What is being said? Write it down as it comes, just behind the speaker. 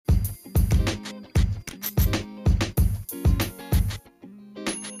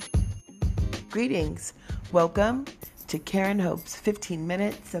Greetings. Welcome to Karen Hope's 15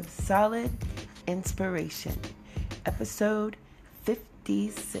 Minutes of Solid Inspiration, episode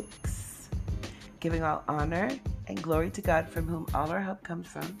 56. Giving all honor and glory to God, from whom all our help comes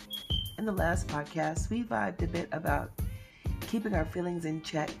from. In the last podcast, we vibed a bit about keeping our feelings in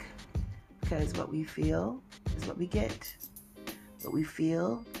check, because what we feel is what we get. What we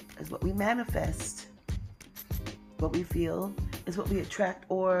feel is what we manifest. What we feel is what we attract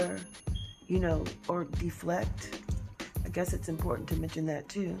or deflect. I guess it's important to mention that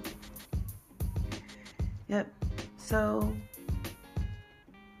too. Yep. So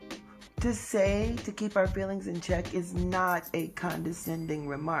to keep our feelings in check is not a condescending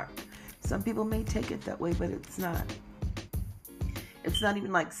remark. Some people may take it that way, but it's not. It's not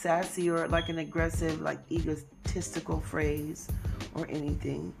even like sassy or like an aggressive, like egotistical phrase or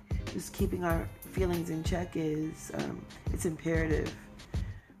anything. Just keeping our feelings in check is, it's imperative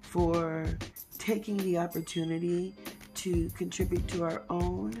for taking the opportunity to contribute to our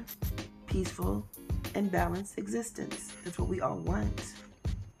own peaceful and balanced existence. That's what we all want.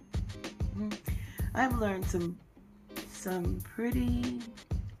 I've learned some pretty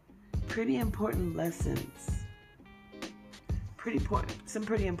important lessons. Some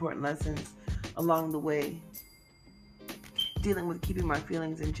pretty important lessons along the way, dealing with keeping my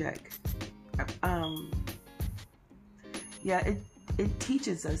feelings in check. It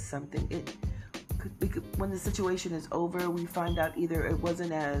teaches us something. When the situation is over, we find out either it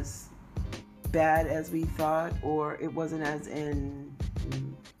wasn't as bad as we thought, or it wasn't as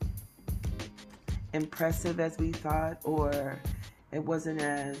impressive as we thought, or it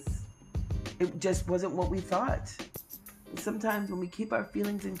just wasn't what we thought. Sometimes when we keep our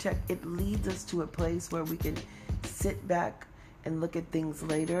feelings in check, it leads us to a place where we can sit back and look at things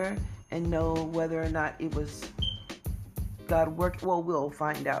later and know whether or not it was God working. Well, we'll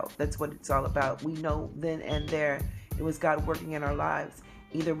find out. That's what it's all about. We know then and there it was God working in our lives.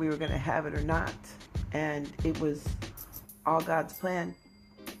 Either we were going to have it or not. And it was all God's plan.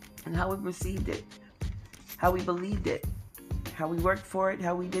 And how we received it, how we believed it, how we worked for it,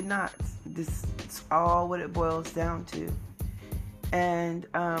 how we did not. This is all what it boils down to. And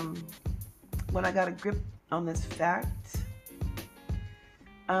when I got a grip on this fact,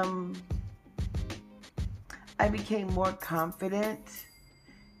 I became more confident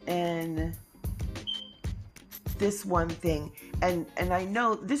in this one thing. And I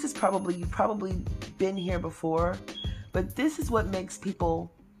know this is you've probably been here before, but this is what makes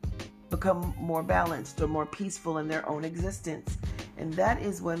people become more balanced or more peaceful in their own existence. And that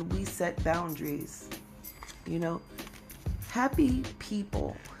is when we set boundaries. Happy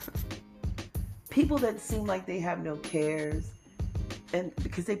people that seem like they have no cares, and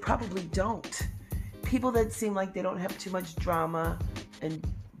because they probably don't. People that seem like they don't have too much drama and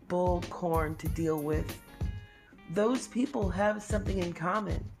bullcorn to deal with. Those people have something in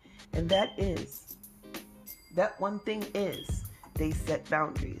common. And that one thing is, they set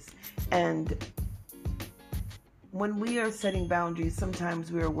boundaries. And when we are setting boundaries,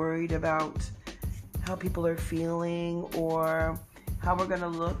 sometimes we are worried about how people are feeling, or how we're going to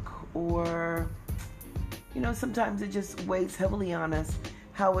look, or, sometimes it just weighs heavily on us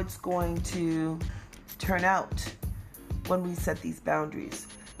how it's going to turn out when we set these boundaries.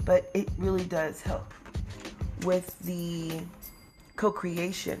 But it really does help with the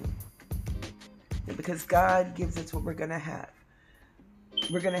co-creation, because God gives us what we're going to have.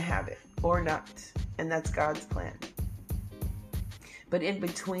 We're going to have it or not, and that's God's plan. But in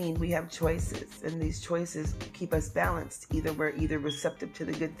between, we have choices, and these choices keep us balanced. We're receptive to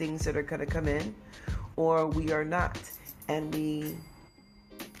the good things that are going to come in, or we are not, and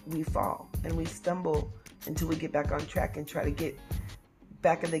we fall and we stumble until we get back on track and try to get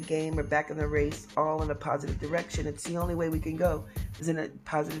back in the game or back in the race, all in a positive direction. It's the only way we can go, is in a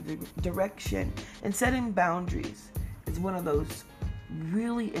positive direction. And setting boundaries is one of those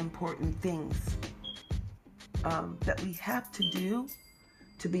really important things that we have to do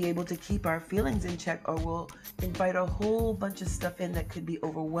to be able to keep our feelings in check, or we'll invite a whole bunch of stuff in that could be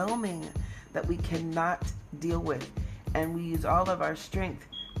overwhelming, that we cannot deal with. And we use all of our strength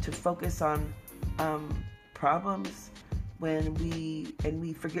to focus on problems when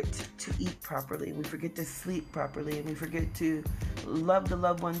we forget to eat properly, and we forget to sleep properly, and we forget to love the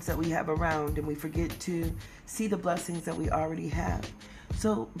loved ones that we have around, and we forget to see the blessings that we already have.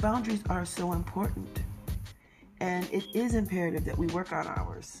 So boundaries are so important, and it is imperative that we work on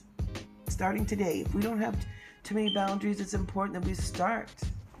ours starting today. If we don't have too many boundaries, it's important that we start.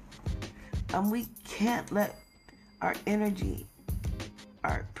 We can't let our energy,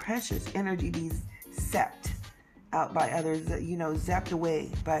 our precious energy, be sapped out by others, zapped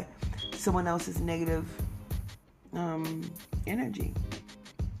away by someone else's negative energy,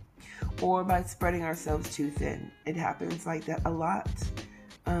 or by spreading ourselves too thin. It happens like that a lot.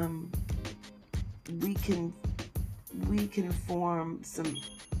 We can form some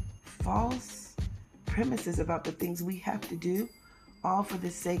false premises about the things we have to do, all for the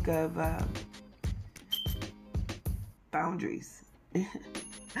sake of boundaries.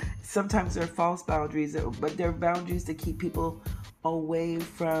 Sometimes they're false boundaries, but they're boundaries to keep people away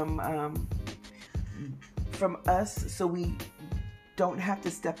from us, so we don't have to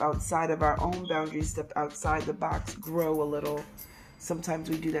step outside of our own boundaries, step outside the box, grow a little. Sometimes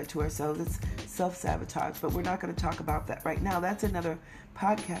we do that to ourselves. It's self-sabotage, but we're not going to talk about that right now. That's another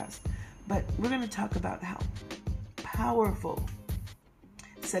podcast. But we're going to talk about how powerful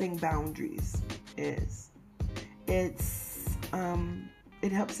setting boundaries is. It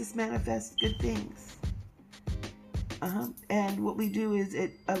helps us manifest good things. And what we do is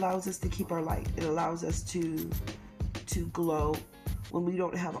it allows us to keep our light. It allows us to glow when we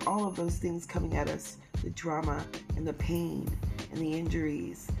don't have all of those things coming at us, the drama and the pain and the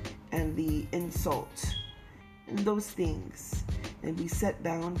injuries and the insult and those things. And we set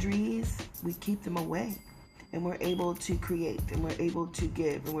boundaries, we keep them away, and we're able to create, and we're able to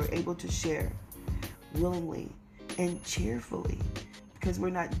give, and we're able to share willingly and cheerfully, because we're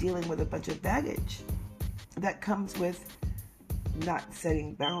not dealing with a bunch of baggage that comes with not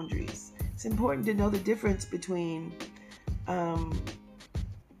setting boundaries. It's important to know the difference between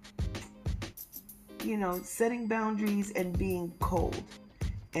setting boundaries and being cold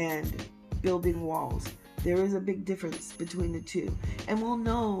and building walls. There is a big difference between the two, and we'll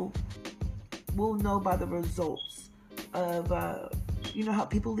know by the results of how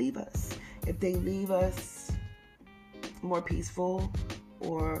people leave us. If they leave us more peaceful,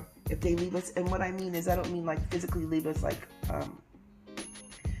 or if they leave us, and what I mean is, I don't mean like physically leave us like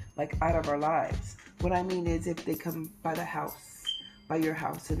out of our lives. What I mean is, if they come by your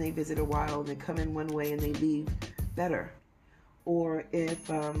house, and they visit a while, and they come in one way and they leave better. Or if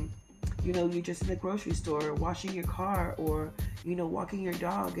you're just in the grocery store washing your car, or walking your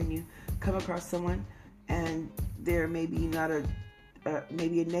dog, and you come across someone and they're maybe not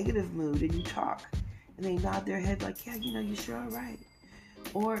maybe a negative mood, and you talk and they nod their head like, yeah, you sure are right,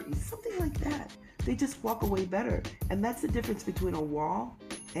 or something like that. They just walk away better. And that's the difference between a wall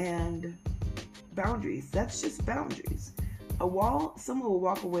and boundaries. That's just boundaries. A wall, someone will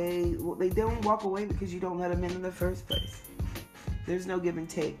walk away. They don't walk away because you don't let them in the first place. There's no give and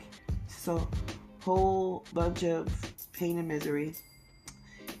take. So, whole bunch of pain and misery.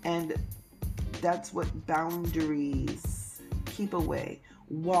 And that's what boundaries keep away.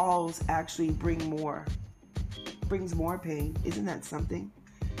 Walls actually brings more pain. Isn't that something?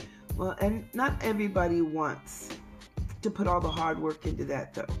 Well, and not everybody wants to put all the hard work into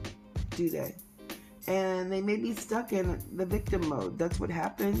that, though, do they? And they may be stuck in the victim mode. That's what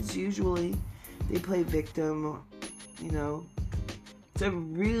happens. Usually they play victim, It's a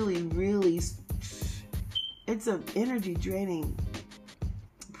really, really, it's an energy draining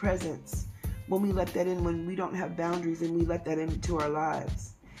presence when we let that in, when we don't have boundaries and we let that into our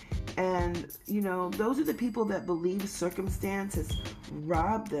lives. And, those are the people that believe circumstance has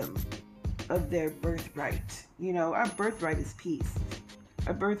robbed them of their birthright. Our birthright is peace.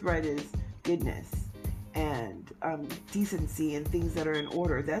 Our birthright is goodness and decency and things that are in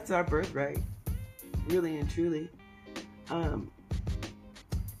order. That's our birthright, really and truly. And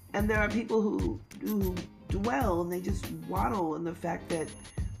there are people who dwell and they just waddle in the fact that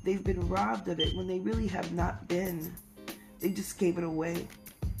they've been robbed of it when they really have not been. They just gave it away.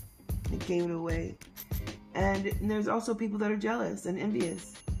 They gave it away. And there's also people that are jealous and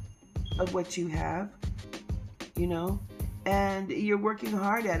envious of what you have, and you're working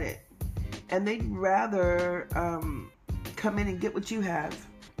hard at it. And they'd rather come in and get what you have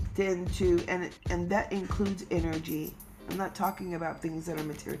than and that includes energy. I'm not talking about things that are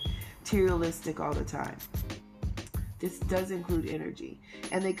materialistic all the time. This does include energy.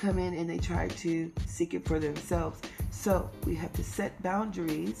 And they come in and they try to seek it for themselves. So we have to set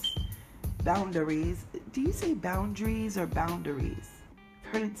boundaries. Boundaries. Do you say boundaries or boundaries?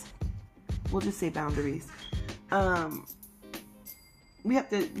 I've heard it's, we'll just say boundaries. We have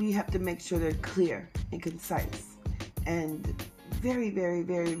to make sure they're clear and concise and very, very,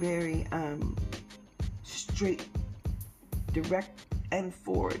 very, very straight, direct, and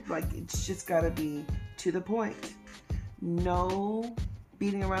forward. Like, it's just got to be to the point. No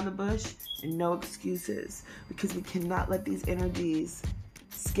beating around the bush and no excuses, because we cannot let these energies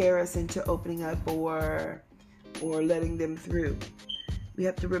scare us into opening up or letting them through. We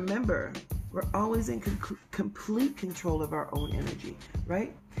have to remember we're always in complete control of our own energy,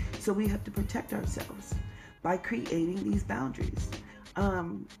 right? So we have to protect ourselves by creating these boundaries,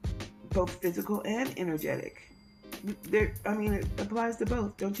 both physical and energetic. It applies to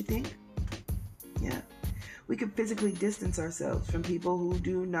both, don't you think? Yeah. We can physically distance ourselves from people who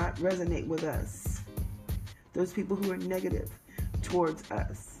do not resonate with us. Those people who are negative towards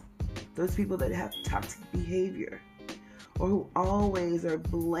us. Those people that have toxic behavior, or who always are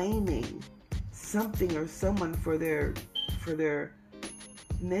blaming something or someone for their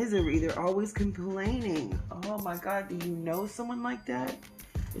misery. They're always complaining. Oh my God, do you know someone like that?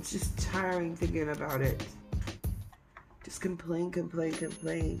 It's just tiring thinking about it. Just complain.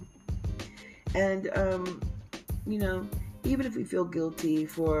 And, even if we feel guilty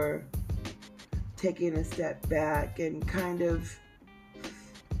for taking a step back and kind of,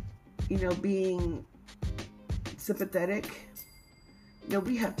 being sympathetic,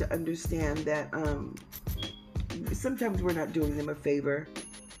 we have to understand that sometimes we're not doing them a favor,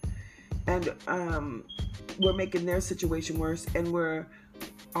 and we're making their situation worse, and we're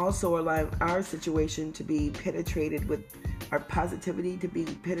also allowing our situation to be penetrated with our positivity, to be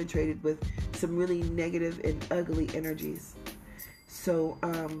penetrated with some really negative and ugly energies. So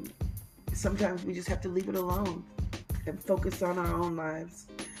sometimes we just have to leave it alone and focus on our own lives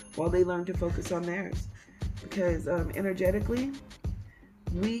while they learn to focus on theirs. Because energetically,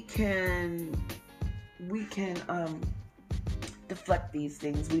 we can deflect these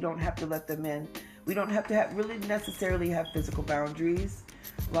things. We don't have to let them in. We don't have to really necessarily have physical boundaries.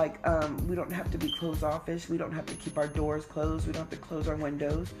 Like, we don't have to be closed offish. We don't have to keep our doors closed. We don't have to close our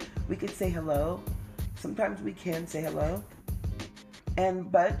windows. We could say hello. Sometimes we can say hello.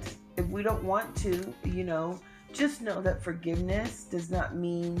 But if we don't want to, just know that forgiveness does not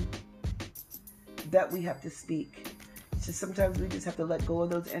mean that we have to speak. It's just sometimes we just have to let go of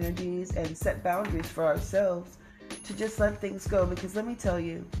those energies and set boundaries for ourselves to just let things go. Because I'm going to tell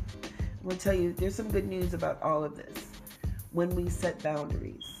you, there's some good news about all of this when we set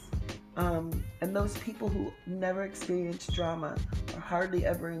boundaries. And those people who never experience drama, or hardly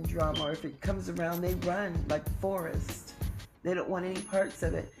ever in drama, or if it comes around, they run like Forrest. They don't want any parts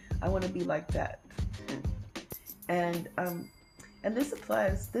of it. I want to be like that. And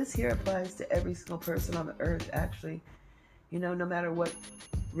this here applies to every single person on the earth, actually. No matter what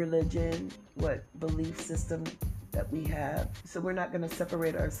religion, what belief system that we have. So we're not going to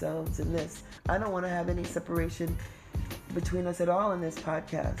separate ourselves in this. I don't want to have any separation between us at all in this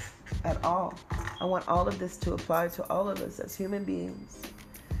podcast. At all. I want all of this to apply to all of us as human beings.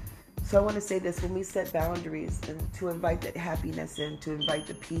 So I want to say this: when we set boundaries, and to invite that happiness in, to invite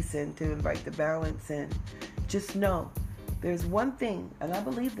the peace in, to invite the balance in, just know there's one thing, and I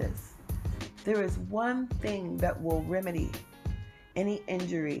believe this, there is one thing that will remedy any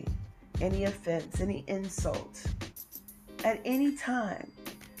injury, any offense, any insult at any time.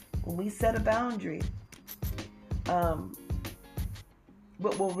 When we set a boundary,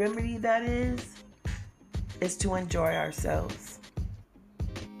 what will remedy that is to enjoy ourselves.